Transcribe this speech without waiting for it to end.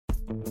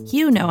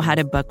You know how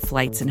to book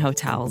flights and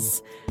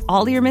hotels.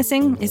 All you're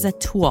missing is a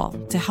tool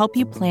to help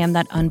you plan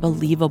that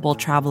unbelievable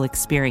travel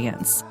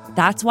experience.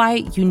 That's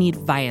why you need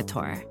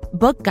Viator.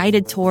 Book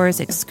guided tours,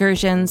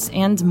 excursions,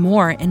 and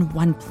more in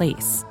one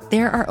place.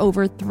 There are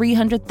over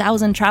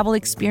 300,000 travel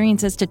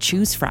experiences to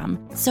choose from,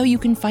 so you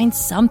can find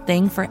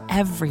something for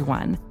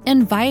everyone.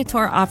 And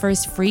Viator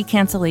offers free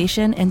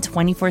cancellation and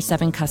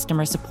 24/7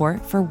 customer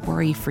support for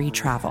worry-free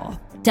travel.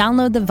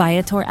 Download the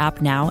Viator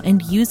app now and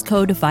use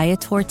code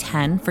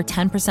Viator10 for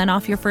 10%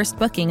 off your first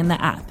booking in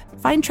the app.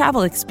 Find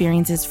travel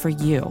experiences for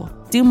you.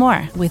 Do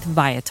more with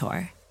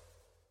Viator.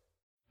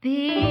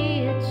 Be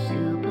it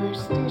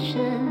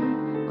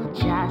superstition or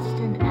just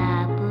an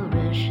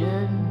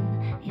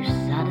apparition, you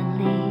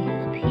suddenly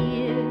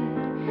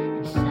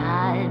appeared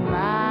inside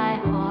my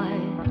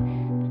heart.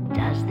 But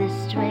does this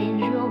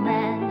strange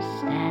romance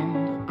stand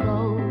the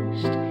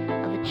ghost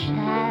of a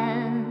chance?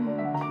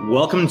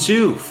 Welcome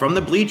to From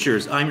the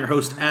Bleachers. I'm your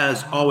host,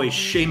 as always,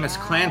 Seamus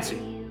Clancy,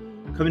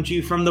 coming to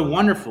you from the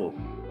wonderful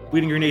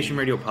Bleeding Green Nation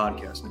Radio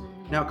podcast.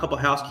 Now, a couple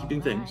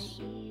housekeeping things.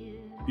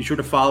 Be sure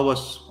to follow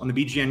us on the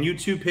BGN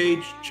YouTube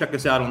page. Check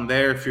us out on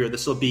there.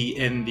 This will be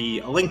in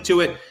a link to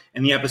it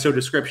in the episode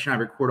description. I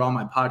record all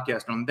my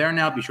podcasts on there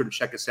now. Be sure to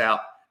check us out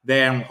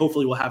there, and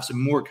hopefully we'll have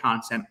some more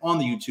content on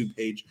the YouTube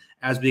page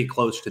as we get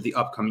closer to the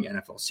upcoming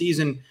NFL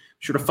season. Be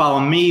sure to follow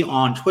me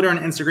on Twitter and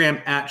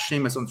Instagram at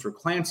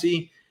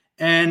Seamus_Clancy.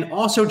 And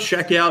also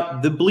check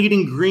out the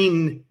Bleeding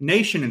Green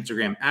Nation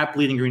Instagram at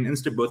Bleeding Green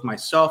Insta. Both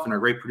myself and our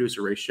great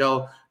producer,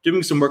 Rachel,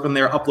 doing some work on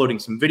there, uploading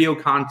some video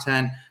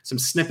content, some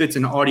snippets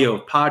and audio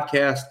of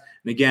podcasts.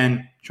 And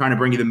again, trying to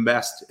bring you the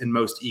best and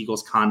most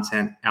Eagles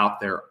content out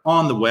there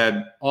on the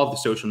web, all the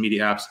social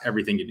media apps,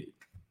 everything you need.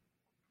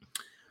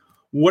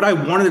 What I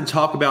wanted to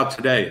talk about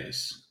today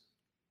is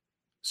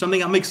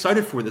something I'm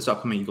excited for this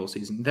upcoming Eagles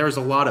season. There's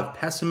a lot of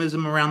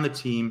pessimism around the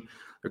team.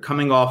 They're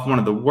coming off one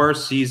of the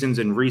worst seasons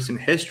in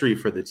recent history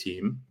for the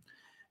team.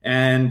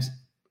 And,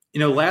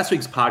 last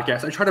week's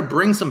podcast, I tried to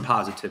bring some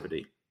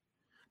positivity.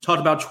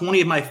 Talked about 20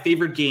 of my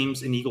favorite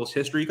games in Eagles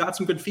history. Got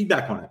some good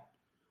feedback on it.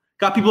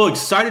 Got people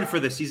excited for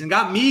the season.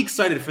 Got me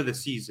excited for the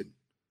season.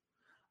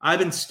 I've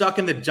been stuck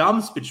in the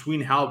dumps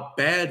between how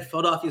bad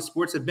Philadelphia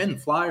sports have been.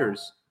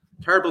 Flyers,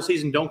 terrible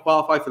season, don't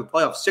qualify for the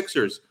playoffs.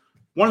 Sixers,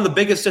 one of the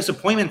biggest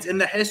disappointments in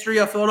the history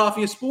of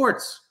Philadelphia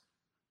sports.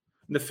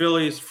 The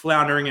Phillies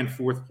floundering in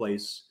fourth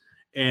place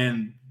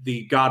in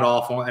the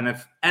god-awful and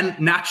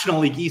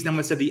National League East. I'm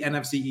going to say the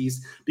NFC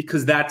East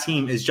because that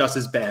team is just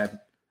as bad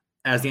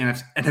as the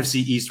NFC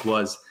East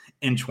was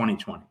in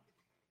 2020.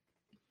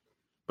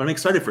 But I'm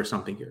excited for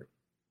something here.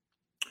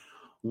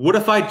 What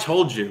if I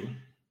told you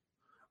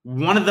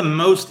one of the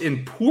most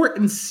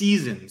important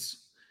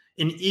seasons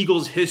in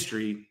Eagles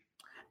history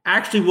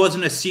actually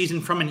wasn't a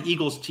season from an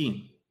Eagles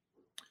team?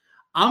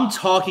 I'm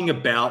talking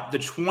about the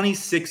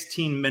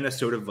 2016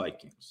 Minnesota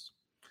Vikings.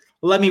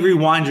 Let me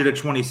rewind you to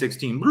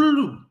 2016.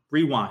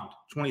 Rewind,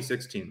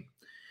 2016.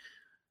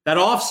 That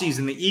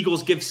offseason, the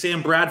Eagles give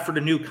Sam Bradford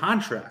a new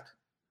contract.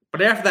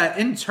 But after that,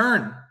 in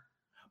turn,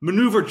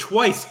 maneuver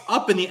twice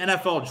up in the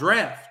NFL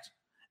draft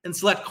and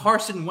select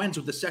Carson Wentz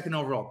with the second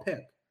overall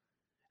pick.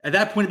 At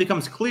that point, it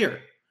becomes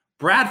clear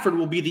Bradford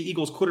will be the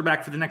Eagles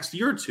quarterback for the next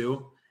year or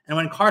two. And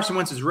when Carson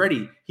Wentz is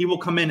ready, he will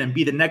come in and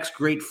be the next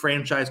great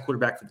franchise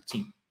quarterback for the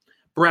team.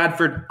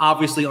 Bradford,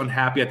 obviously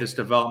unhappy at this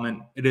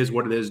development. It is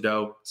what it is,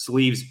 though.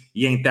 Sleeves,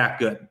 you ain't that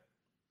good.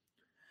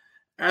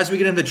 As we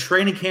get into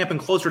training camp and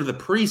closer to the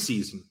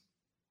preseason,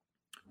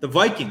 the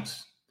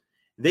Vikings,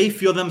 they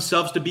feel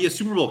themselves to be a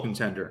Super Bowl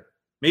contender.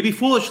 Maybe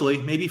foolishly,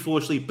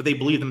 but they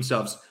believe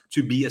themselves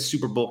to be a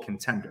Super Bowl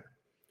contender.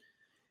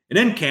 And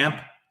in camp,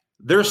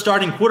 their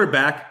starting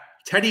quarterback,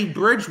 Teddy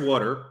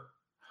Bridgewater,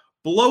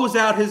 blows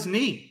out his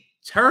knee.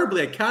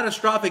 Terribly, a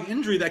catastrophic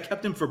injury that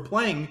kept him from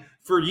playing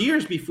for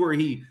years before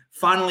he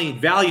finally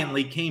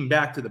valiantly came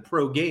back to the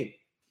pro game.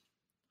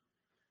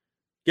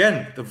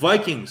 Again, the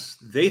Vikings,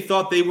 they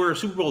thought they were a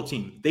Super Bowl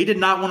team. They did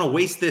not want to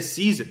waste this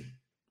season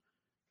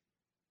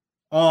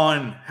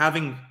on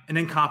having an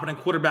incompetent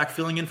quarterback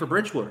filling in for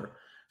Bridgewater.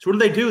 So what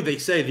do? They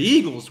say, the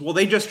Eagles, well,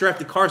 they just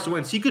drafted Carson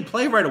Wentz. He could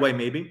play right away,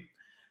 maybe.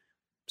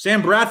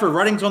 Sam Bradford,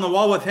 writing's on the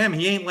wall with him.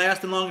 He ain't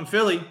lasting long in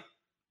Philly.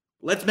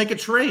 Let's make a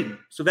trade.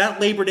 So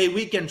that Labor Day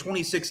weekend,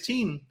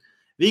 2016,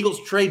 the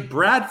Eagles trade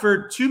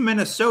Bradford to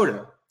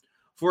Minnesota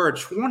for a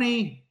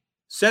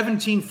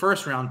 2017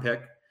 first-round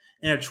pick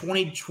and a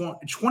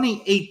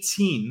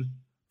 2018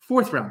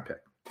 fourth-round pick.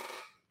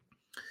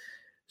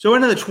 So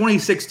into the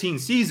 2016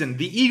 season,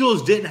 the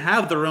Eagles didn't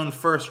have their own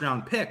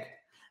first-round pick.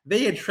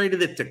 They had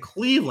traded it to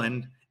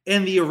Cleveland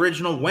in the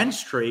original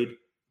Wentz trade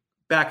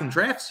back in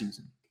draft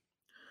season.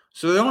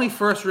 So the only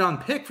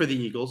first-round pick for the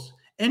Eagles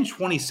in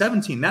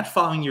 2017, that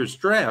following year's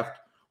draft,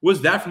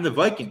 was that from the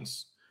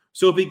Vikings.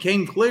 So it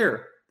became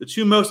clear the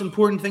two most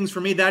important things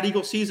for me that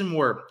Eagles season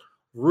were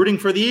rooting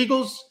for the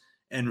Eagles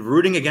and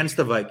rooting against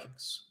the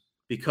Vikings.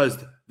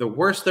 Because the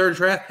worse their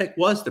draft pick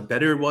was, the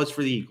better it was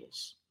for the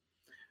Eagles.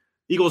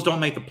 Eagles don't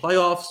make the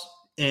playoffs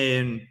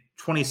in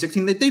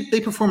 2016.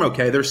 They perform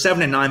okay. They're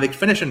 7-9. They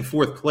finish in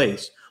fourth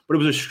place. but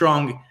it was a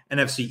strong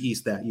NFC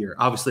East that year.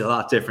 Obviously, a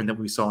lot different than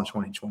we saw in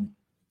 2020.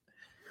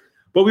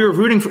 But we were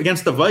rooting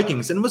against the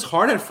Vikings, and it was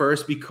hard at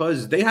first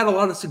because they had a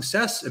lot of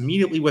success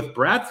immediately with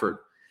Bradford.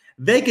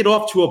 They get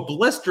off to a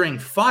blistering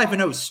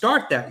 5-0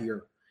 start that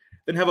year,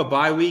 then have a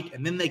bye week,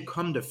 and then they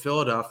come to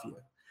Philadelphia.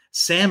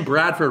 Sam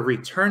Bradford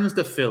returns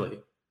to Philly.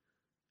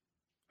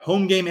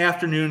 Home game,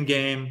 afternoon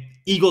game.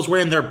 Eagles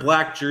wearing their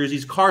black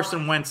jerseys.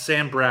 Carson Wentz,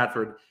 Sam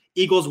Bradford.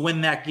 Eagles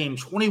win that game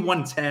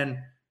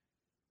 21-10.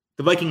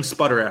 The Vikings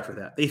sputter after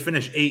that. They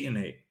finish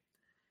 8-8.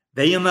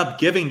 They end up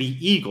giving the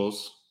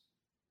Eagles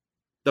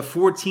the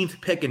 14th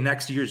pick in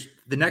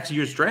the next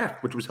year's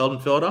draft, which was held in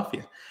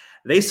Philadelphia.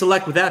 They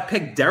select with that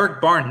pick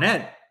Derek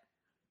Barnett,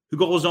 who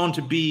goes on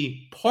to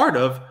be part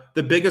of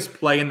the biggest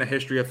play in the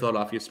history of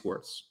Philadelphia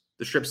sports,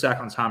 the strip sack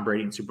on Tom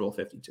Brady in Super Bowl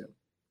 52.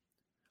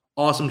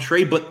 Awesome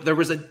trade, but there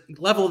was a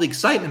level of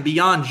excitement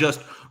beyond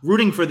just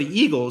rooting for the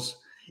Eagles.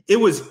 It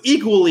was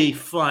equally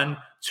fun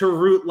to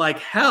root like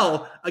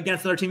hell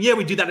against another team. Yeah,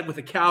 we do that with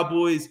the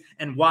Cowboys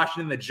and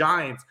Washington, the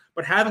Giants,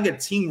 but having a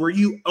team where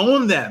you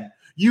own them,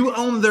 you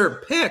own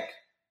their pick,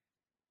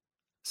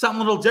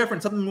 something a little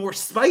different, something more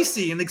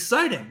spicy and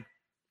exciting.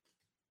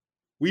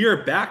 We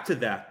are back to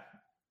that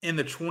in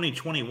the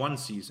 2021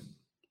 season.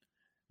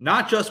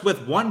 Not just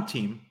with one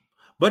team,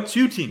 but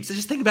two teams. So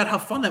just think about how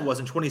fun that was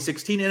in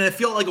 2016, and it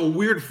felt like a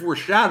weird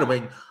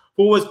foreshadowing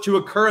what was to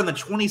occur in the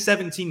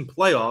 2017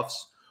 playoffs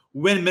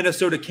when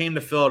Minnesota came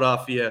to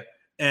Philadelphia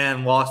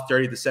and lost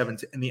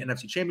 30-7 in the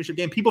NFC Championship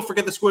game. People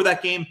forget the score of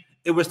that game.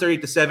 It was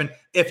 38-7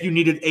 if you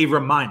needed a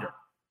reminder.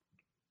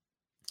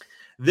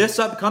 This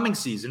upcoming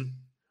season,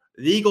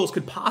 the Eagles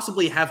could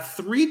possibly have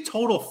 3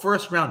 total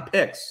first-round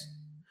picks,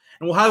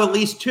 and we'll have at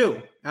least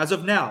 2 as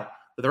of now.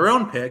 Their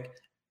own pick,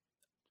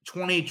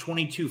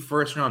 2022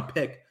 first-round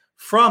pick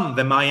from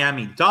the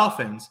Miami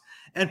Dolphins,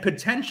 and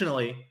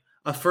potentially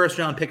a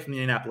first-round pick from the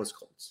Indianapolis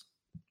Colts.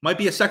 Might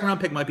be a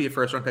second-round pick, might be a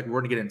first-round pick. We're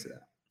going to get into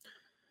that.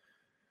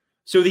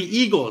 So the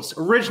Eagles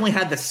originally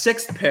had the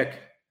 6th pick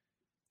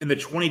in the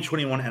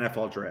 2021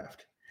 NFL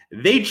Draft.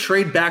 They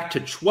trade back to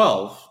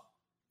 12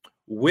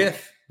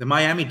 with the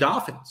Miami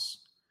Dolphins.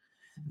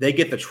 They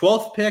get the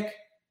 12th pick.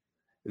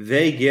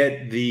 They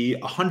get the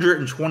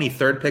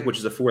 123rd pick, which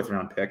is a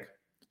 4th-round pick.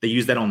 They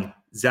use that on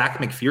Zach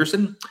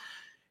McPherson.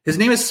 His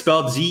name is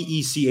spelled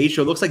Z-E-C-H,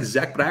 so it looks like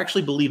Zach, but I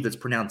actually believe it's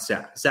pronounced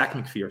Zach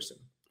McPherson.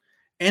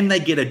 And they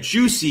get a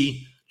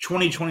juicy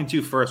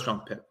 2022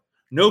 first-round pick.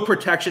 No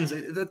protections.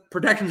 The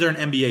protections are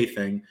an NBA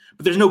thing,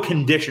 but there's no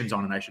conditions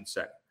on it, I should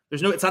say.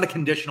 It's not a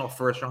conditional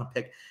first-round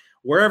pick.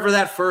 Wherever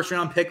that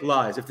first-round pick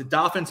lies, if the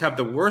Dolphins have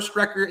the worst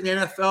record in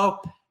the NFL,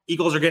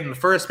 Eagles are getting the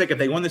first pick. If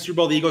they win the Super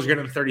Bowl, the Eagles are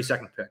getting the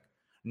 32nd pick.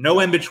 No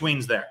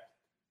in-betweens there.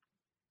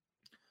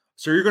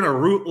 So you're going to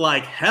root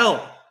like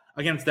hell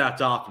against that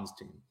Dolphins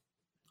team.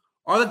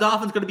 Are the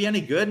Dolphins going to be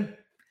any good?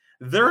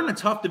 They're in a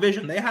tough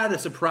division. They had a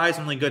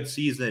surprisingly good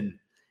season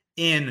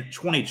in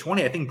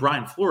 2020. I think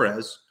Brian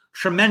Flores,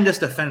 tremendous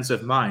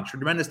defensive mind,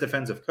 tremendous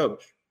defensive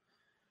coach.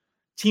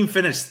 Team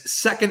finished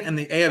 2nd in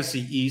the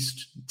AFC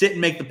East, didn't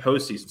make the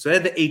postseason. So they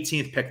had the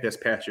 18th pick this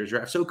past year's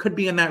draft. So it could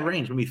be in that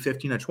range, maybe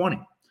 15 or 20.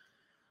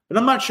 But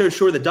I'm not so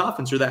sure the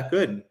Dolphins are that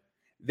good.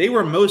 They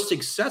were most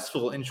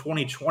successful in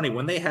 2020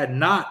 when they had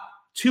not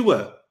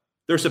Tua,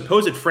 their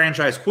supposed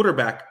franchise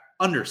quarterback,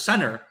 under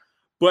center,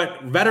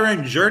 but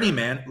veteran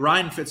journeyman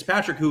Ryan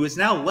Fitzpatrick, who is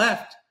now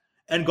left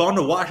and gone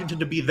to Washington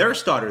to be their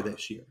starter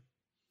this year.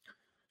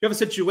 You have a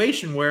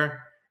situation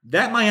where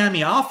that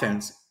Miami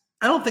offense,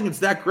 I don't think it's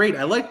that great.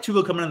 I like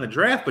Tua coming in the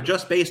draft, but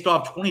just based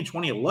off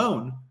 2020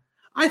 alone,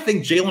 I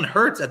think Jalen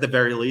Hurts, at the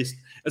very least,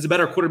 is a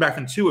better quarterback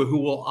than Tua, who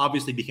will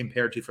obviously be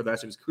compared to for the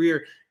rest of his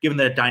career, given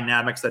the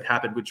dynamics that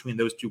happened between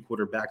those two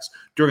quarterbacks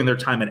during their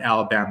time at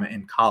Alabama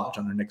in college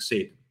under Nick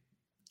Saban.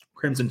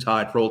 Crimson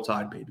Tide, Roll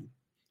Tide, baby.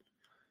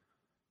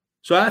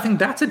 So I think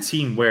that's a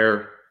team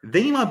where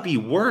they might be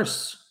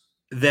worse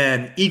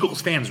than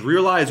Eagles fans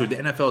realize or the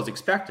NFL is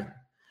expecting.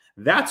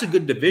 That's a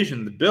good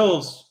division. The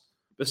Bills,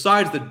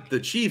 besides the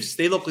Chiefs,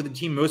 they look like the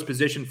team most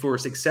positioned for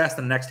success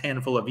in the next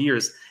handful of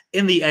years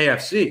in the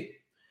AFC.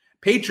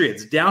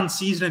 Patriots, down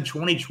season in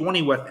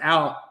 2020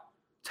 without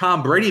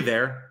Tom Brady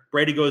there.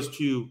 Brady goes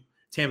to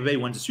Tampa Bay,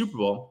 wins the Super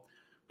Bowl.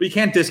 But you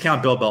can't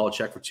discount Bill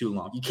Belichick for too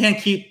long. You can't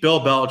keep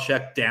Bill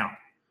Belichick down.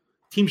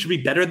 Team should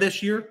be better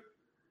this year.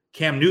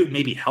 Cam Newton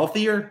may be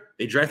healthier.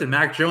 They drafted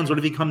Mac Jones. What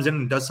if he comes in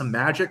and does some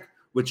magic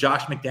with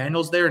Josh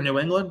McDaniels there in New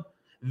England?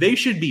 They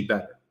should be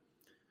better.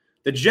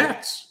 The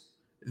Jets,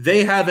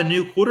 they have a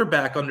new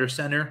quarterback under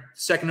center,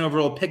 2nd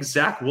overall pick,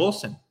 Zach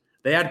Wilson.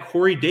 They had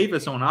Corey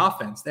Davis on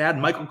offense. They had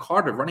Michael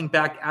Carter, running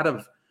back out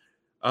of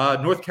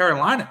North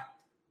Carolina.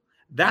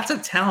 That's a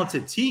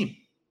talented team.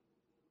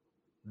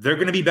 They're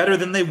going to be better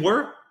than they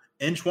were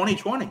in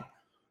 2020.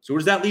 So where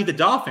does that leave the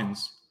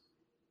Dolphins?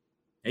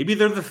 Maybe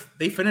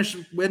they finish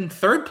in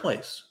 3rd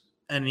place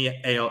in the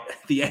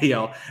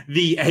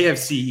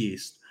AFC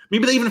East.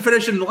 Maybe they even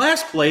finish in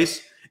last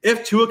place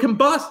if Tua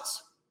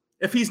combusts.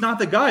 If he's not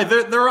the guy,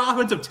 their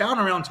offensive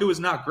talent around Tua is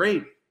not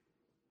great.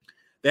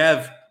 They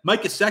have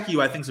Mike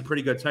Gesicki, I think, is a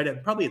pretty good tight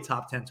end, probably a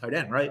top 10 tight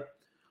end, right?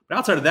 But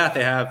outside of that,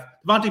 they have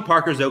Devontae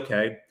Parker's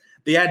okay.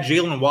 They had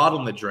Jalen Waddle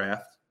in the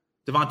draft.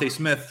 Devontae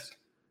Smith,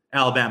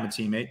 Alabama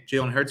teammate.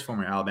 Jalen Hurts,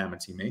 former Alabama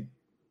teammate.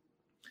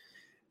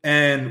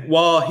 And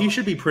while he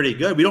should be pretty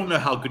good, we don't know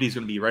how good he's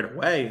going to be right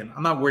away. And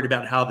I'm not worried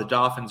about how the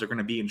Dolphins are going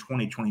to be in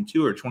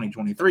 2022 or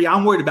 2023.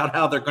 I'm worried about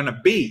how they're going to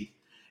be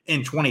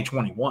in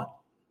 2021.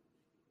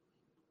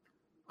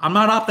 I'm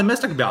not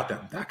optimistic about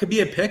them. That could be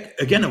a pick.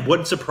 Again, it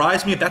wouldn't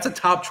surprise me if that's a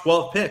top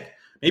 12 pick.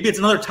 Maybe it's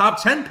another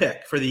top 10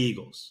 pick for the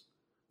Eagles.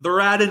 They're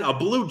adding a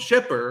blue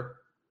chipper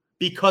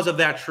because of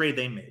that trade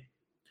they made.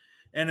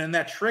 And in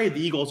that trade,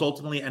 the Eagles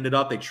ultimately ended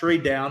up, they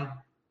trade down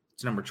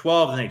to number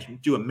 12, and they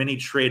do a mini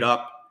trade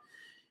up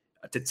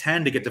to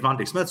 10 to get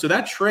Devontae Smith. So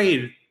that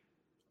trade,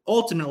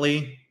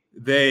 ultimately,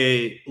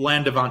 they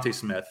land Devontae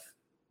Smith,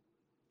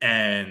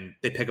 and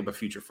they pick up a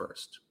future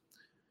first.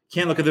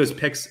 Can't look at those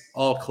picks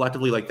all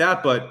collectively like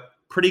that, but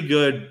pretty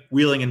good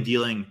wheeling and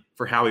dealing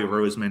for Howie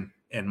Roseman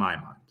in my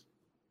mind.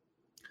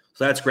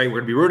 So that's great.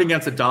 We're going to be rooting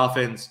against the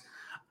Dolphins.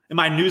 In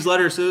my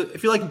newsletter, so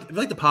if you like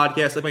the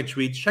podcast, like my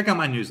tweets, check out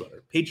my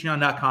newsletter,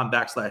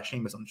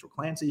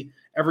 patreon.com/Seamus_Clancy.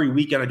 Every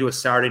weekend I do a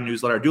Saturday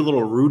newsletter. I do a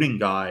little rooting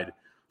guide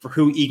for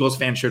who Eagles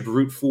fans should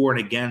root for and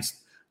against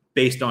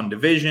based on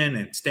division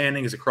and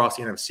standings across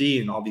the NFC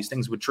and all these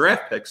things with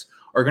draft picks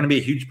are going to be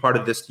a huge part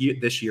of this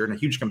year and a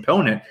huge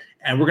component.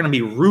 And we're going to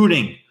be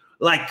rooting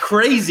like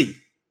crazy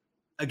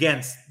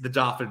against the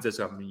Dolphins this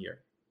upcoming year.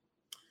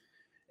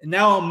 And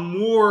now a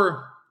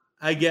more,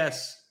 I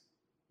guess,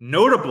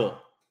 notable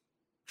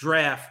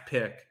draft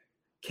pick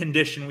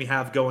condition we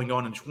have going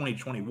on in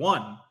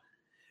 2021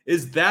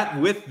 is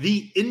that with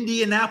the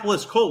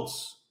Indianapolis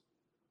Colts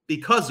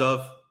because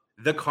of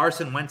the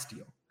Carson Wentz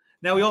deal.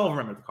 Now, we all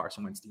remember the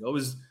Carson Wentz deal. It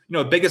was,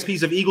 the biggest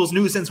piece of Eagles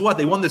news since what?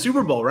 They won the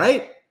Super Bowl,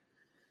 right?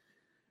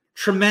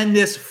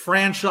 Tremendous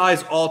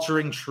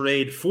franchise-altering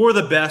trade for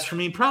the best. For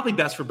me, probably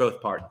best for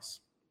both parties.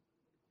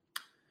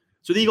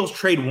 So the Eagles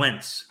trade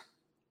Wentz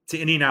to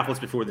Indianapolis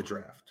before the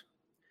draft.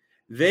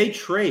 They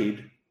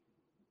trade,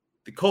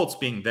 the Colts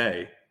being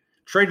they,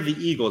 traded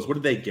the Eagles. What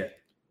did they get?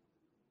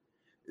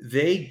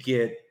 They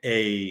get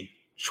a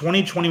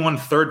 2021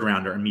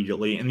 third-rounder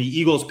immediately, and the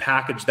Eagles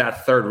packaged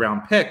that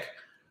third-round pick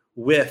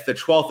with the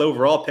 12th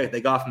overall pick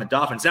they got from the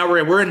Dolphins. Now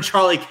we're in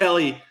Charlie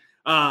Kelly,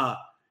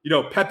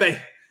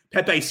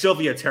 Pepe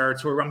Sylvia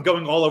territory where I'm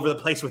going all over the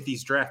place with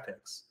these draft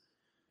picks.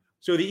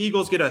 So the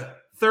Eagles get a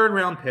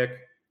third-round pick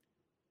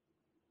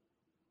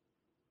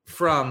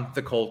from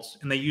the Colts,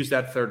 and they use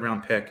that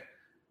third-round pick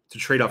to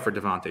trade up for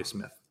Devontae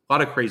Smith. A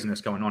lot of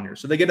craziness going on here.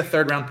 So they get a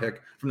third-round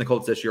pick from the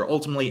Colts this year.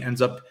 Ultimately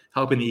ends up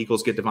helping the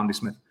Eagles get Devontae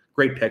Smith.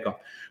 Great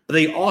pickup. But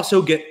they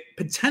also get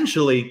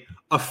potentially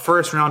a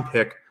first-round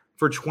pick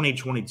for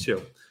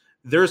 2022.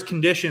 There's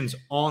conditions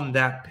on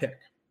that pick.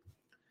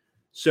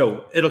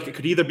 So it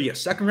could either be a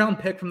second-round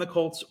pick from the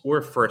Colts or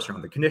a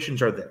first-round. The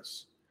conditions are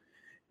this.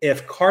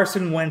 If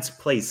Carson Wentz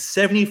plays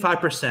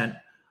 75%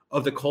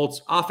 of the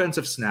Colts'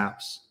 offensive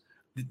snaps,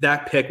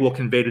 that pick will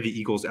convey to the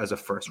Eagles as a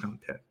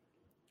first-round pick.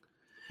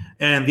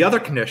 And the other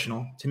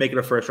conditional to make it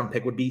a first-round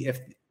pick would be if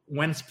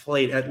Wentz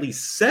played at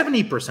least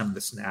 70% of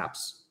the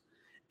snaps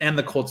and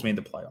the Colts made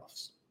the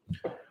playoffs.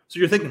 So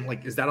you're thinking,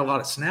 is that a lot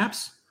of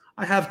snaps?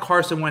 I have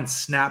Carson Wentz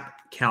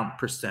snap count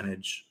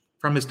percentage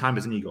from his time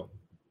as an Eagle.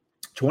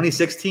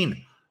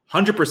 2016,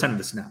 100% of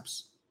the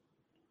snaps.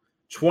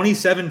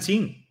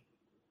 2017,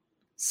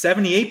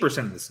 78%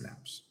 of the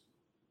snaps.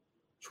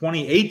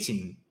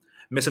 2018,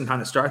 missed some time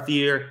to start the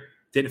year,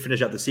 didn't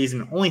finish out the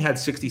season, only had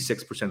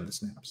 66% of the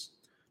snaps.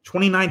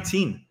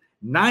 2019,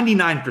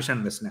 99%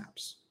 of the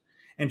snaps.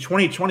 And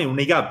 2020, when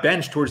he got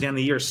benched towards the end of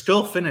the year,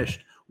 still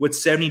finished with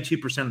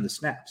 72% of the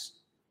snaps.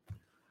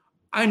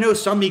 I know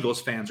some Eagles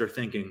fans are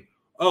thinking,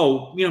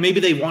 maybe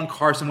they want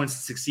Carson Wentz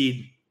to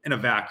succeed in a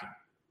vacuum.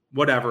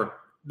 Whatever.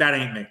 That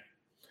ain't me.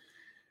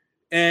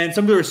 And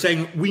some people are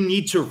saying we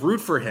need to root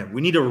for him.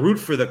 We need to root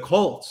for the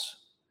Colts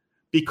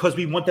because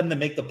we want them to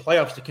make the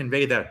playoffs to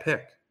convey that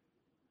pick.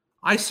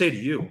 I say to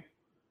you,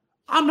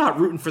 I'm not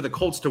rooting for the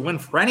Colts to win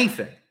for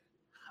anything.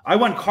 I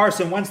want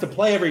Carson Wentz to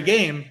play every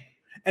game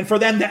and for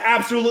them to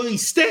absolutely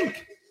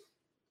stink.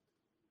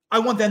 I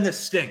want them to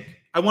stink.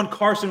 I want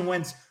Carson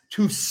Wentz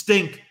to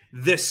stink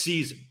this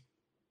season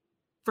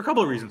for a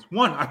couple of reasons.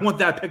 One, I want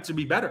that pick to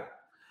be better.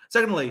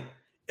 Secondly,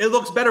 it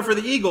looks better for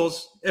the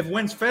Eagles if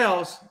Wentz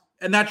fails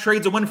and that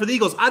trade's a win for the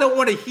Eagles. I don't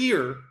want to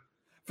hear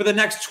for the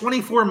next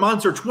 24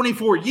 months or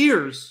 24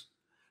 years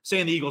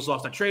saying the Eagles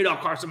lost a trade.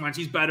 Carson Wentz,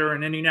 he's better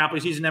in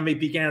Indianapolis. He's an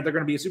MVP candidate. They're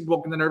going to be a Super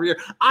Bowl contender every year.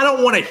 I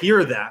don't want to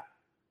hear that.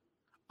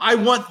 I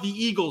want the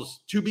Eagles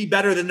to be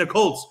better than the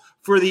Colts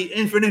for the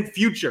infinite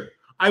future.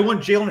 I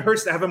want Jalen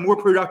Hurts to have a more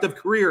productive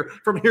career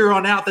from here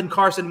on out than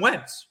Carson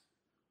Wentz.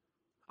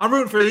 I'm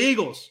rooting for the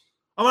Eagles.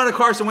 I'm not a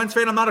Carson Wentz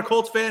fan. I'm not a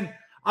Colts fan.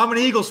 I'm an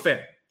Eagles fan.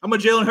 I'm a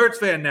Jalen Hurts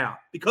fan now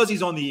because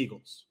he's on the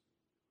Eagles.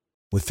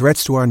 With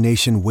threats to our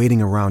nation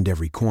waiting around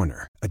every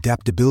corner,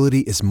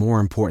 adaptability is more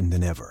important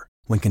than ever.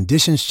 When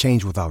conditions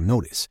change without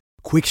notice,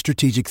 quick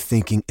strategic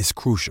thinking is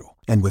crucial.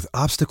 And with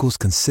obstacles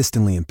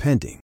consistently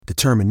impending,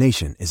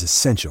 determination is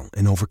essential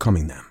in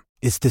overcoming them.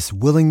 It's this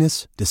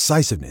willingness,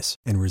 decisiveness,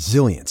 and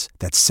resilience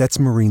that sets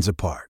Marines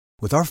apart.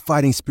 With our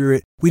fighting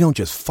spirit, we don't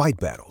just fight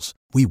battles,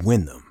 we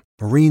win them.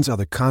 Marines are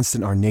the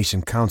constant our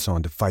nation counts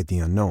on to fight the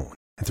unknown.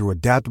 And through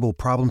adaptable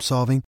problem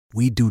solving,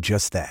 we do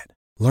just that.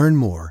 Learn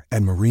more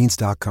at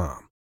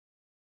marines.com.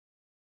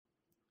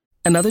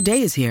 Another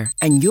day is here,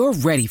 and you're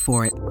ready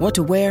for it. What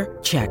to wear?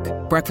 Check.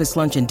 Breakfast,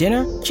 lunch, and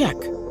dinner? Check.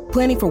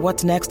 Planning for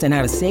what's next and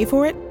how to save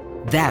for it?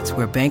 That's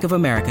where Bank of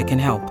America can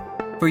help.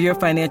 For your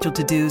financial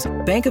to-dos,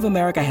 Bank of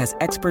America has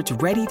experts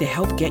ready to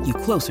help get you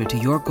closer to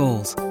your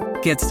goals.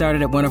 Get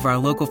started at one of our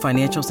local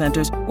financial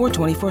centers or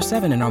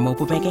 24/7 in our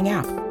mobile banking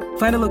app.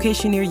 Find a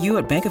location near you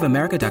at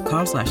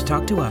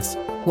bankofamerica.com/talktous.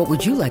 What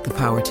would you like the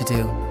power to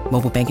do?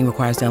 Mobile banking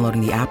requires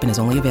downloading the app and is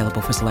only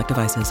available for select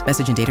devices.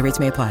 Message and data rates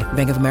may apply.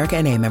 Bank of America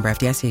N.A., member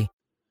FDIC.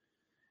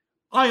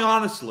 I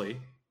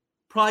honestly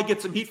probably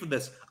get some heat for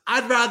this.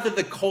 I'd rather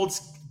the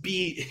Colts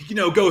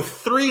go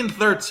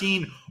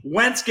 3-13.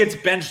 Wentz gets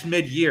benched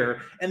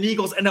mid-year, and the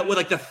Eagles end up with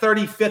like the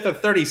 35th or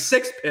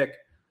 36th pick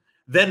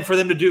than for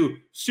them to do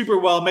super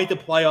well, make the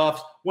playoffs,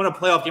 win a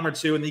playoff game or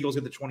two, and the Eagles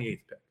get the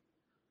 28th pick.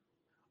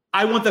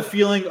 I want the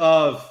feeling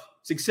of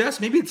success.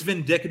 Maybe it's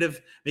vindicative.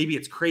 Maybe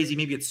it's crazy.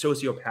 Maybe it's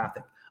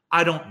sociopathic.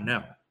 I don't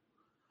know.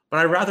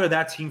 But I'd rather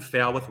that team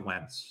fail with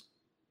Wentz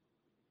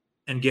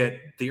and get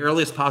the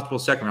earliest possible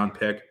second-round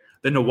pick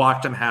than to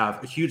watch them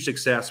have a huge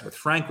success with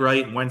Frank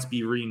Wright and Wentz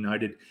be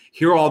reunited,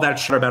 hear all that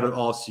shit about it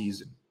all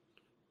season.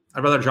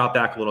 I'd rather drop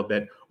back a little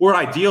bit. Or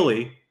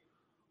ideally,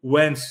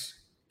 Wentz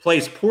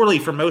plays poorly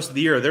for most of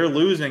the year. They're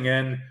losing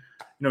and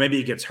maybe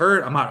he gets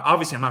hurt. I'm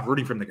not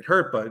rooting for him to get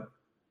hurt, but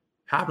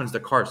happens to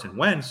Carson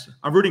Wentz.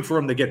 I'm rooting for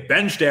him to get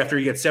benched after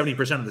he gets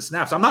 70% of the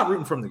snaps. I'm not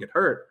rooting for him to get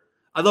hurt.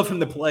 I'd love him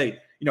to play,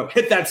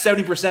 hit that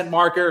 70%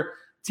 marker.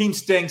 Team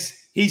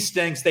stinks. He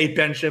stinks. They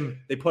bench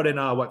him. They put in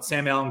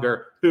Sam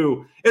Ehlinger,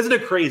 who, isn't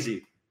it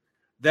crazy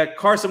that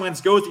Carson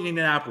Wentz goes to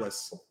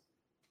Indianapolis,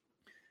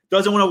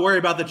 doesn't want to worry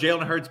about the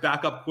Jalen Hurts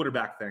backup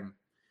quarterback thing.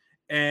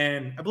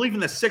 And I believe in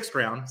the sixth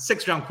round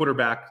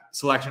quarterback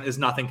selection is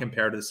nothing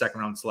compared to the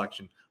second round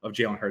selection of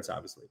Jalen Hurts,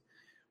 obviously.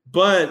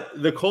 But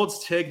the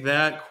Colts take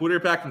that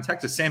quarterback from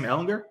Texas, Sam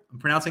Ehlinger, I'm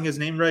pronouncing his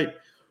name right,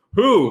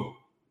 who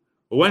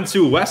went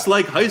to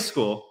Westlake High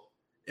School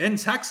in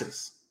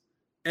Texas.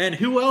 And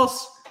who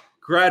else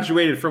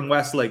graduated from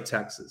Westlake,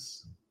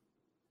 Texas?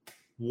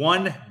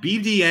 One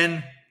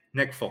BDN,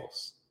 Nick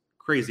Foles.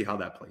 Crazy how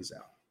that plays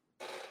out.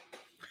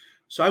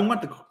 So I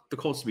want the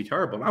Colts to be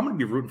terrible. I'm going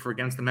to be rooting for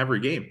against them every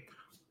game.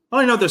 I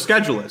don't know what their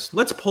schedule is.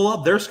 Let's pull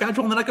up their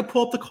schedule, and then I can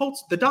pull up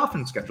the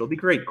Dolphins schedule. It'd be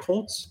great.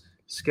 Colts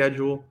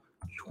schedule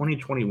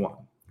 2021.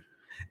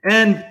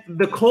 And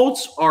the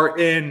Colts are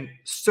in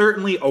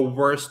certainly a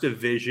worse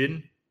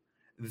division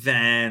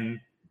than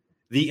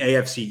the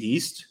AFC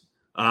East.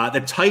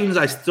 The Titans,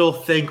 I still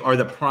think, are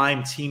the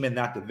prime team in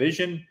that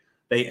division.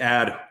 They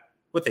add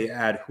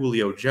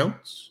Julio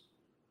Jones.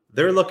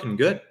 They're looking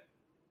good.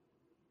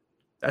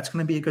 That's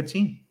going to be a good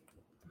team.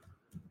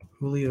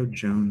 Julio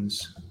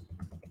Jones,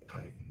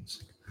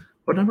 Titans.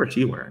 What number is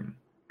he wearing?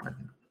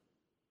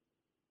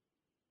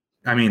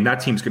 I mean, that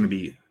team's going to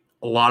be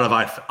a lot of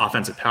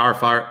offensive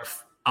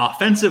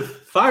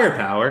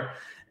firepower,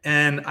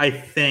 and I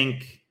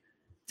think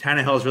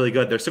Tannehill is really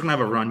good. They're still going to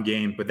have a run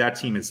game, but that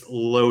team is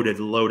loaded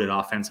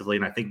offensively,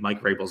 and I think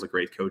Mike Vrabel's a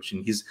great coach,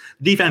 and his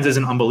defense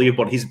isn't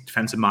unbelievable. He's a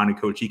defensive-minded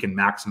coach. He can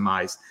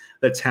maximize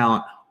the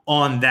talent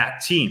on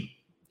that team.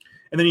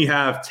 And then you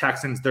have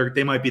Texans.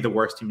 They might be the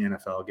worst team in the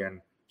NFL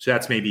again. So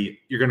that's maybe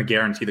you're going to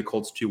guarantee the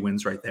Colts 2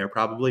 wins right there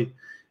probably.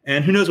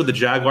 And who knows with the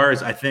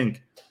Jaguars, I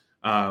think,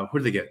 who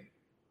did they get?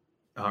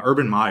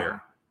 Urban Meyer.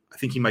 I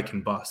think he might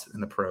combust in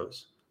the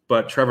pros.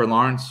 But Trevor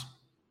Lawrence,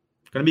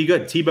 going to be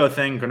good. Tebow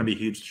thing, going to be a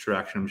huge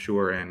distraction, I'm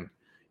sure, and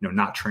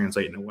not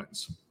translate into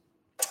wins.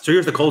 So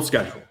here's the Colts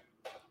schedule.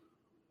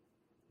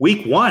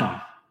 Week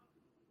 1,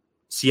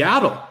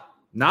 Seattle,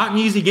 not an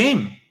easy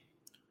game.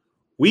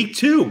 Week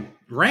 2,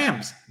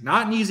 Rams,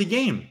 not an easy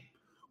game.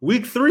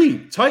 Week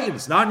 3,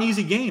 Titans, not an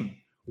easy game.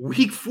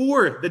 Week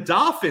 4, the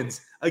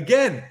Dolphins,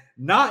 again,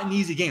 not an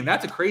easy game.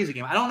 That's a crazy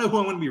game. I don't know who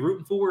I'm going to be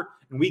rooting for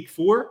in week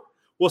 4.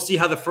 We'll see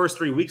how the first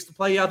 3 weeks to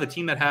play out. The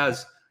team that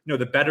has,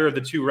 the better of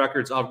the 2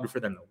 records, I'll root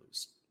for them to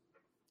lose.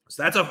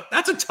 So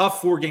that's a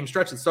tough 4-game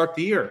stretch to start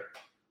the year.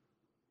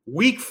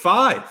 Week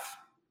 5,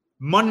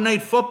 Monday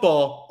Night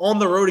Football on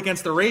the road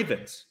against the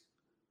Ravens.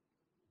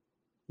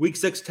 Week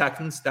 6,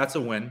 Texans, that's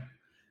a win.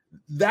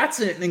 That's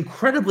an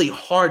incredibly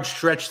hard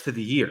stretch to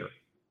the year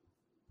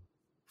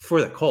for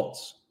the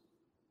Colts.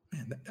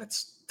 Man,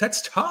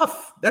 that's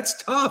tough.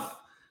 That's tough.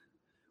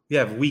 We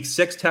have week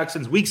 6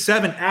 Texans, week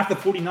 7 at the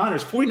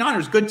 49ers.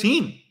 49ers, good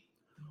team.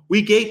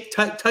 Week 8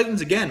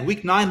 Titans again.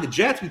 Week 9 the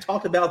Jets. We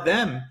talked about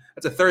them.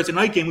 That's a Thursday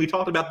night game. We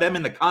talked about them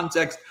in the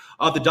context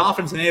of the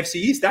Dolphins and AFC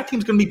East. That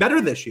team's going to be better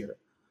this year.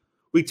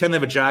 Week 10 they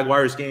have a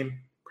Jaguars game.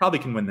 Probably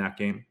can win that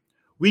game.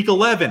 Week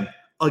 11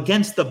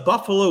 against the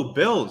Buffalo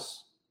Bills.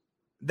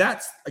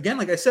 That's, again,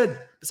 like I said,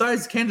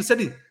 besides Kansas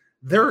City,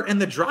 they're in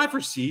the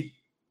driver's seat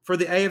for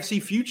the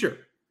AFC future.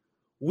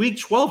 Week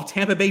 12,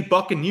 Tampa Bay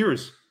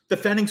Buccaneers,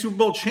 defending Super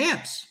Bowl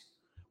champs.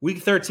 Week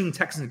 13,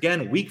 Texans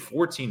again. Week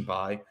 14,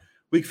 bye.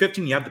 Week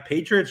 15, you have the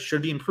Patriots.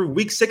 Should be improved.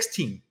 Week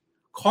 16,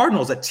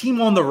 Cardinals, a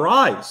team on the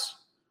rise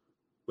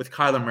with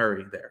Kyler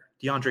Murray there.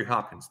 DeAndre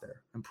Hopkins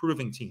there.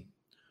 Improving team.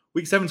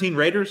 Week 17,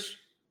 Raiders.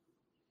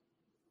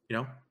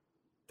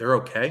 They're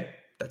okay.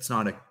 That's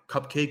not a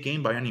cupcake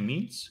game by any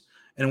means.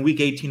 And in Week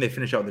 18, they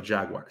finish out with the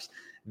Jaguars.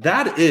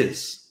 That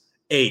is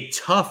a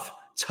tough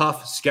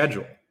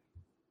schedule.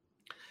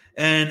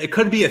 And it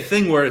could be a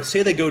thing where,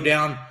 say they go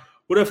down,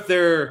 what if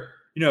they're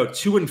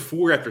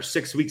 2-4 after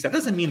 6 weeks? That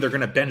doesn't mean they're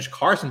going to bench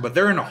Carson, but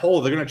they're in a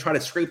hole. They're going to try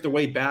to scrape their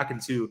way back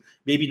into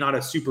maybe not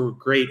a super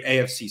great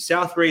AFC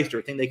South race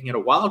or think they can get a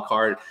wild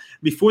card.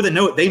 Before they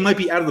know it, they might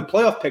be out of the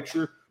playoff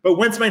picture, but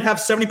Wentz might have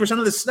 70%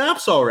 of the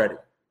snaps already.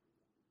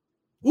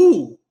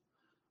 Ooh,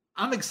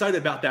 I'm excited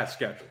about that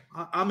schedule.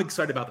 I'm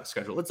excited about the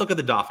schedule. Let's look at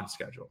the Dolphins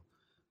schedule.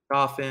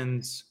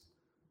 Dolphins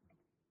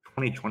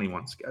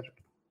 2021 schedule.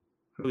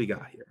 What do we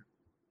got here?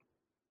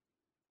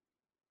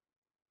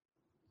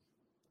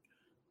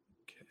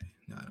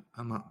 No,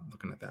 I'm not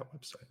looking at that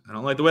website. I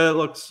don't like the way that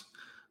looks.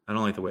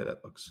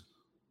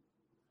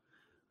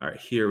 All right,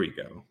 here we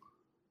go.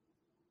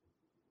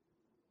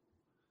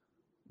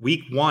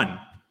 Week 1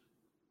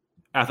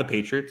 at the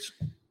Patriots.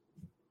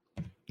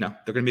 No,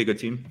 they're going to be a good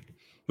team.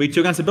 Week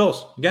 2 against the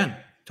Bills. Again,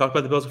 talked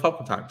about the Bills a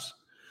couple times.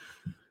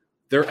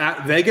 They're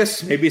at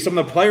Vegas. Maybe some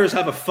of the players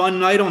have a fun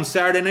night on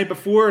Saturday night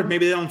before.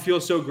 Maybe they don't feel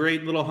so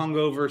great. Little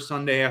hungover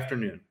Sunday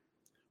afternoon.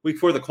 Week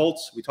 4, the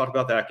Colts. We talked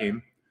about that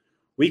game.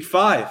 Week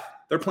 5.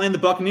 They're playing the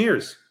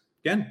Buccaneers.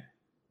 Again,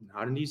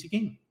 not an easy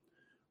game.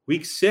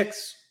 Week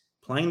 6,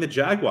 playing the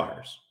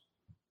Jaguars.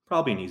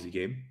 Probably an easy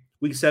game.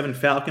 Week 7,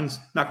 Falcons.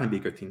 Not going to be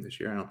a good team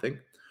this year, I don't think.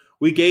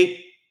 Week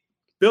 8,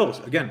 Bills.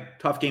 Again,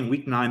 tough game.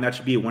 Week 9, that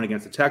should be a win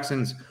against the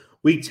Texans.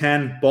 Week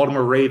 10,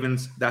 Baltimore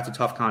Ravens. That's a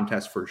tough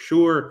contest for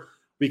sure.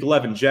 Week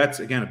 11,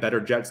 Jets. Again, a better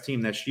Jets team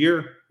this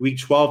year. Week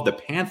 12, the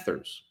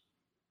Panthers.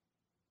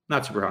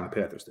 Not super high on the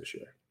Panthers this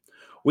year.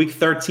 Week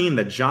 13,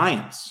 the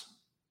Giants.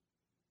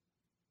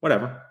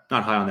 Whatever.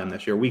 Not high on them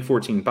this year. Week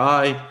 14,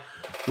 bye.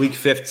 Week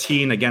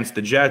 15 against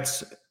the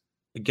Jets.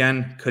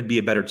 Again, could be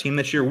a better team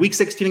this year. Week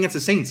 16 against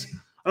the Saints.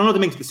 I don't know what that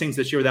makes the Saints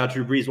this year without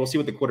Drew Brees. We'll see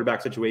what the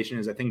quarterback situation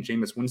is. I think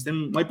Jameis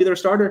Winston might be their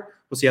starter.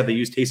 We'll see how they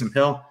use Taysom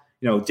Hill.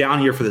 Down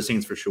here for the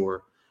Saints for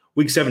sure.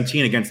 Week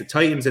 17 against the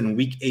Titans and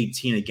Week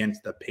 18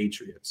 against the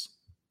Patriots.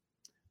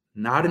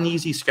 Not an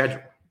easy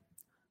schedule.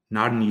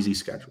 Not an easy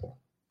schedule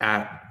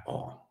at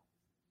all.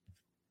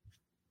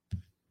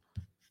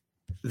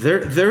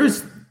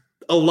 There's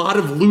a lot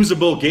of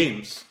losable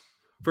games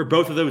for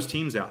both of those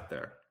teams out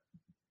there.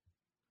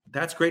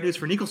 That's great news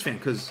for an Eagles fan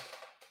because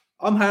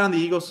I'm high on the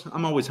Eagles.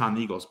 I'm always high on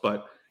the Eagles.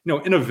 But,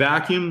 in a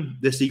vacuum,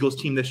 this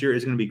Eagles team this year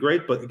is going to be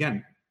great. But,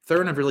 again,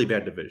 they're in a really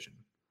bad division.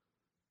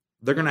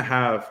 They're going to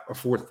have a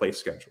fourth-place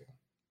schedule.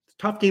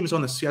 Tough games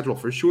on the schedule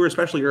for sure,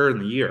 especially early in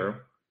the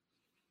year.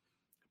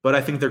 But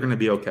I think they're going to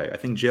be okay. I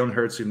think Jalen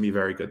Hurts is going to be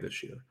very good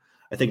this year.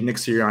 I think Nick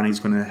Sirianni is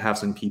going to have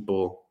some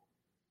people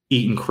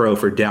eating crow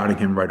for doubting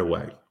him right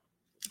away.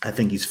 I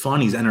think he's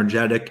fun, he's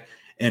energetic,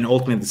 and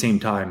ultimately at the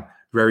same time,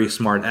 very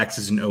smart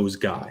X's and O's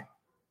guy.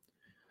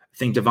 I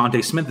think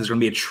Devontae Smith is going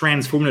to be a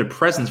transformative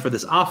presence for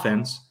this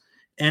offense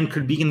and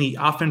could be in the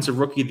Offensive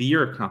Rookie of the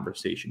Year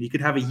conversation. He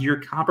could have a year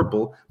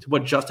comparable to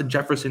what Justin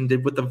Jefferson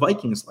did with the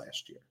Vikings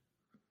last year.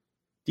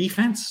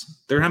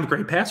 Defense, they're going to have a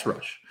great pass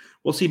rush.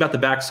 We'll see about the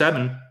back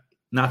seven.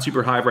 Not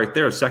super high right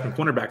there. Second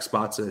cornerback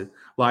spot's a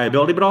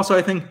liability, but also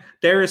I think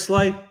Darius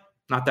Slay,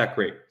 not that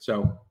great.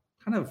 So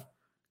kind of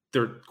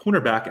their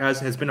cornerback,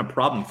 as has been a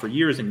problem for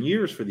years and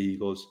years for the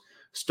Eagles,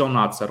 still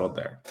not settled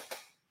there.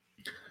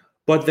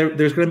 But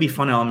there's going to be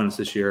fun elements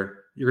this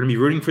year. You're going to be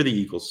rooting for the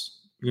Eagles.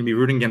 You're going to be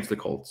rooting against the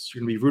Colts.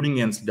 You're going to be rooting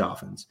against the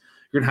Dolphins.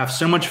 You're going to have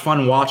so much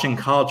fun watching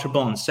college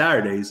football on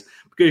Saturdays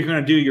because you're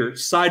going to do your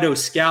Sido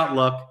scout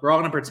look. We're all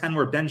going to pretend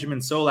we're Benjamin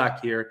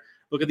Solak here.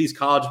 Look at these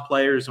college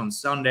players on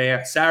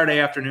Saturday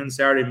afternoon,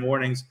 Saturday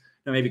mornings.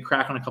 Maybe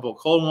crack on a couple of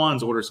cold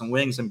ones, order some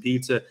wings and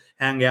pizza,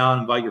 hang out,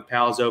 invite your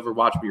pals over,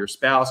 watch with your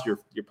spouse, your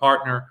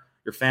partner,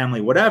 your family,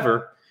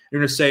 whatever.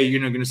 You're going to say, you're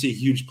going to see a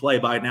huge play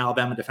by an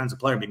Alabama defensive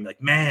player and be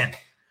like, man,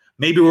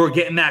 maybe we're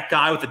getting that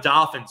guy with the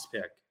Dolphins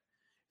pick.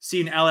 See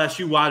an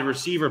LSU wide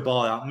receiver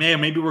ball out. Man,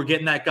 maybe we're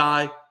getting that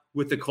guy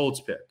with the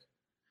Colts pick.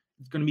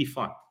 It's going to be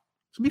fun.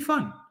 It's going to be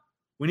fun.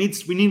 We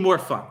need more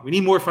fun. We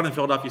need more fun in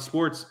Philadelphia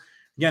sports.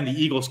 Again, the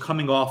Eagles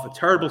coming off a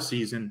terrible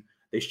season.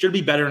 They should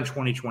be better in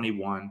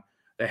 2021.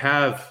 They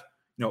have,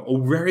 a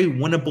very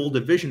winnable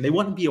division. They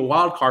wouldn't be a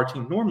wild card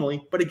team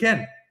normally, but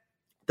again,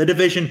 the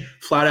division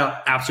flat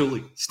out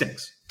absolutely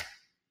stinks.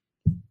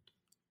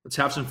 Let's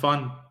have some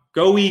fun.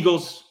 Go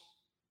Eagles.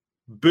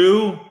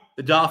 Boo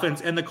the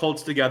Dolphins and the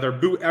Colts together.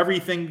 Boo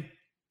everything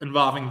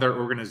involving their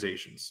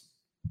organizations.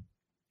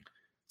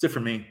 That's it for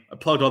me. I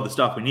plugged all the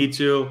stuff we need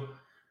to.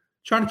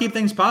 Trying to keep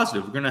things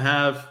positive. We're going to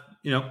have,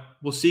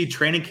 we'll see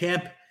training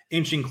camp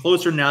inching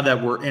closer now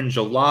that we're in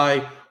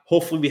July.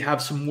 Hopefully we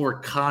have some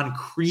more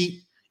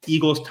concrete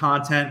Eagles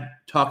content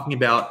talking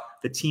about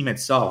the team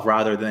itself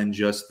rather than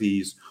just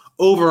these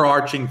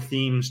overarching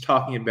themes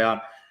talking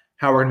about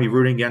how we're going to be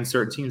rooting against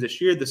certain teams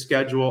this year, the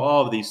schedule,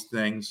 all of these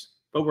things,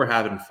 but we're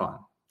having fun.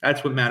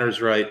 That's what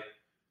matters, right?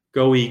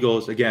 Go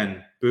Eagles.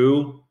 Again,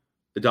 boo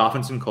the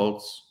Dolphins and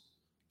Colts.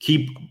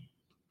 Keep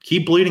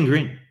bleeding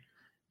green.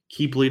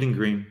 Keep bleeding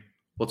green.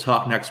 We'll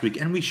talk next week.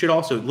 And we should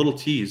also, little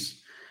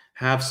tease,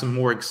 have some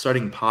more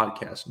exciting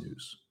podcast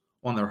news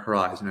on the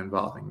horizon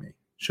involving me.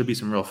 Should be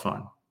some real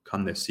fun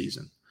come this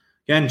season.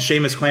 Again,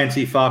 Seamus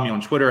Clancy. Follow me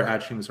on Twitter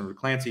at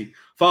Seamus_Clancy.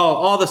 Follow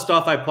all the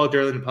stuff I plugged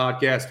earlier in the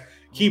podcast.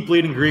 Keep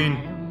bleeding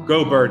green.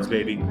 Go Birds,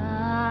 baby.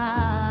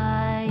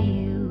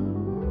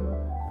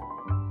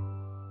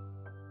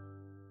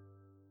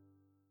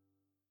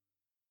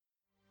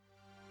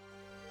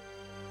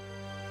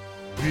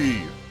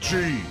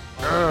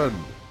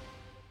 BGN.